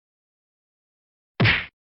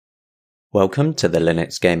Welcome to the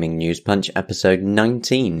Linux Gaming News Punch episode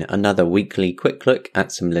 19, another weekly quick look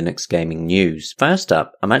at some Linux gaming news. First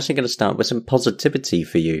up, I'm actually going to start with some positivity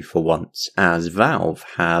for you for once, as Valve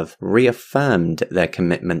have reaffirmed their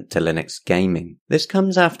commitment to Linux gaming. This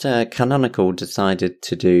comes after Canonical decided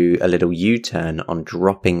to do a little U-turn on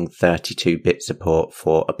dropping 32-bit support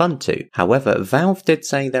for Ubuntu. However, Valve did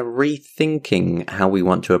say they're rethinking how we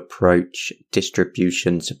want to approach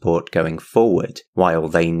distribution support going forward, while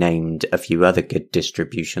they named a few other good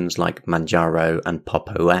distributions like Manjaro and Pop!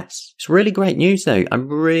 OS. It's really great news though. I'm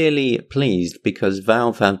really pleased because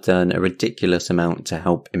Valve have done a ridiculous amount to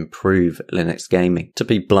help improve Linux gaming. To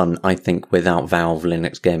be blunt, I think without Valve,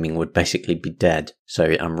 Linux gaming would basically be dead.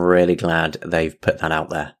 So I'm really glad they've put that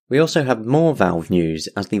out there. We also have more Valve news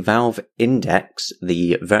as the Valve Index,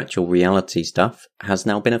 the virtual reality stuff, has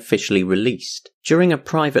now been officially released. During a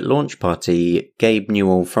private launch party, Gabe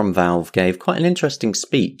Newell from Valve gave quite an interesting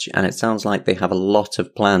speech, and it sounds like they have a lot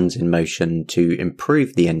of plans in motion to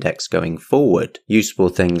improve the Index going forward. Useful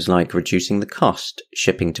things like reducing the cost,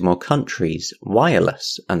 shipping to more countries,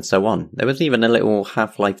 wireless, and so on. There was even a little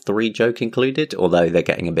Half-Life 3 joke included, although they're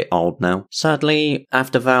getting a bit old now. Sadly,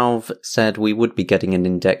 after Valve said we would be getting an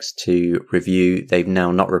Index to review, they've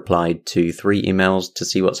now not replied to 3 emails to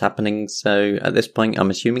see what's happening, so at this point I'm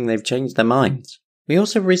assuming they've changed their minds. We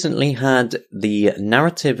also recently had the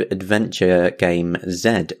narrative adventure game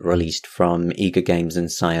Z released from Eager Games and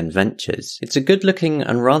Cyan Ventures. It's a good-looking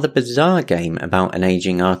and rather bizarre game about an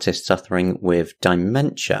aging artist suffering with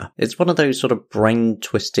dementia. It's one of those sort of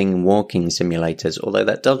brain-twisting walking simulators, although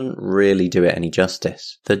that doesn't really do it any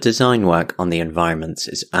justice. The design work on the environments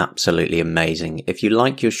is absolutely amazing. If you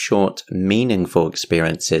like your short, meaningful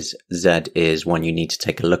experiences, Z is one you need to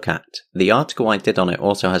take a look at. The article I did on it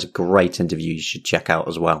also has a great interview you should check out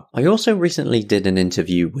as well. I also recently did an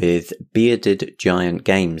interview with Bearded Giant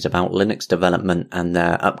Games about Linux development and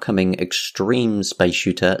their upcoming extreme space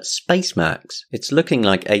shooter Spacemercs. It's looking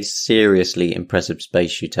like a seriously impressive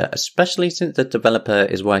space shooter, especially since the developer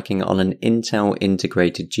is working on an Intel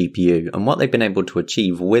integrated GPU, and what they've been able to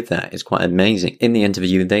achieve with that is quite amazing. In the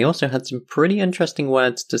interview, they also had some pretty interesting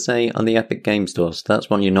words to say on the Epic Game Store, so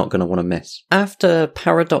that's one you're not going to want to miss. After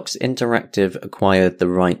Paradox Interactive acquired the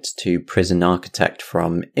rights to Prison Architect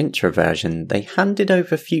from Introversion, they handed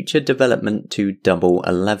over future development to Double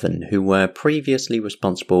 11, who were previously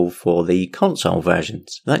responsible for the console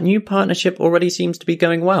versions. That new partnership already seems to be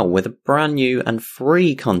going well, with a brand new and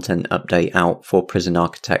free content update out for Prison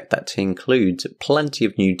Architect that includes plenty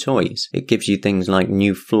of new toys. It gives you things like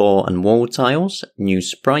new floor and wall tiles, new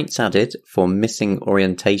sprites added for missing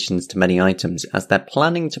orientations to many items, as they're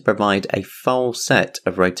planning to provide a full set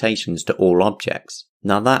of rotations to all objects.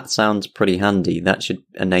 Now that sounds pretty handy. That should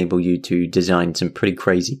enable you to design some pretty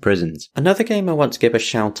crazy prisons. Another game I want to give a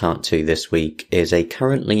shout out to this week is a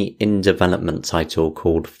currently in development title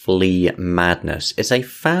called Flea Madness. It's a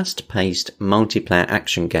fast-paced multiplayer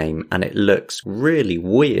action game and it looks really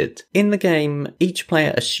weird. In the game, each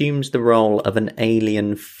player assumes the role of an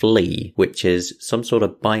alien flea, which is some sort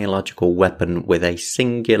of biological weapon with a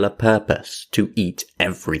singular purpose: to eat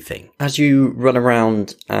everything. As you run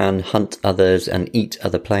around and hunt others and eat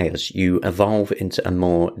other players, you evolve into a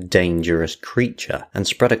more dangerous creature. And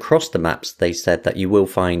spread across the maps, they said that you will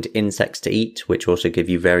find insects to eat, which also give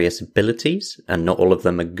you various abilities, and not all of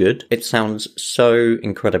them are good. It sounds so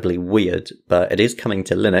incredibly weird, but it is coming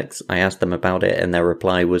to Linux. I asked them about it and their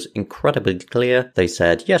reply was incredibly clear. They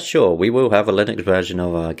said, yes, sure, we will have a Linux version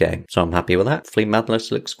of our game. So I'm happy with that. Flea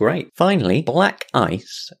Madness looks great. Finally, Black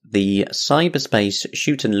Ice, the cyberspace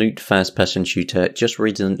shoot and loot first-person shooter, just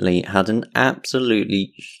recently had an absolutely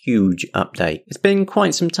huge update. It's been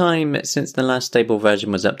quite some time since the last stable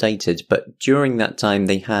version was updated, but during that time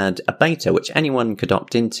they had a beta which anyone could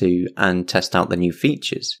opt into and test out the new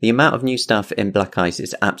features. The amount of new stuff in Black Ice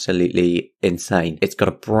is absolutely insane. It's got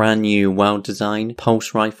a brand new world design,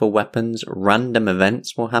 pulse rifle weapons, random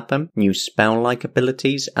events will happen, new spell-like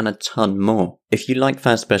abilities, and a ton more. If you like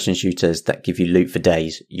first-person shooters that give you loot for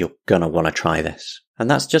days, you're gonna want to try this. And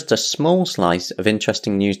that's just a small slice of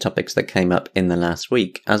interesting news topics that came up in the last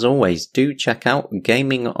week. As always, do check out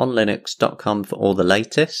gamingonlinux.com for all the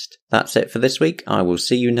latest. That's it for this week. I will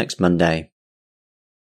see you next Monday.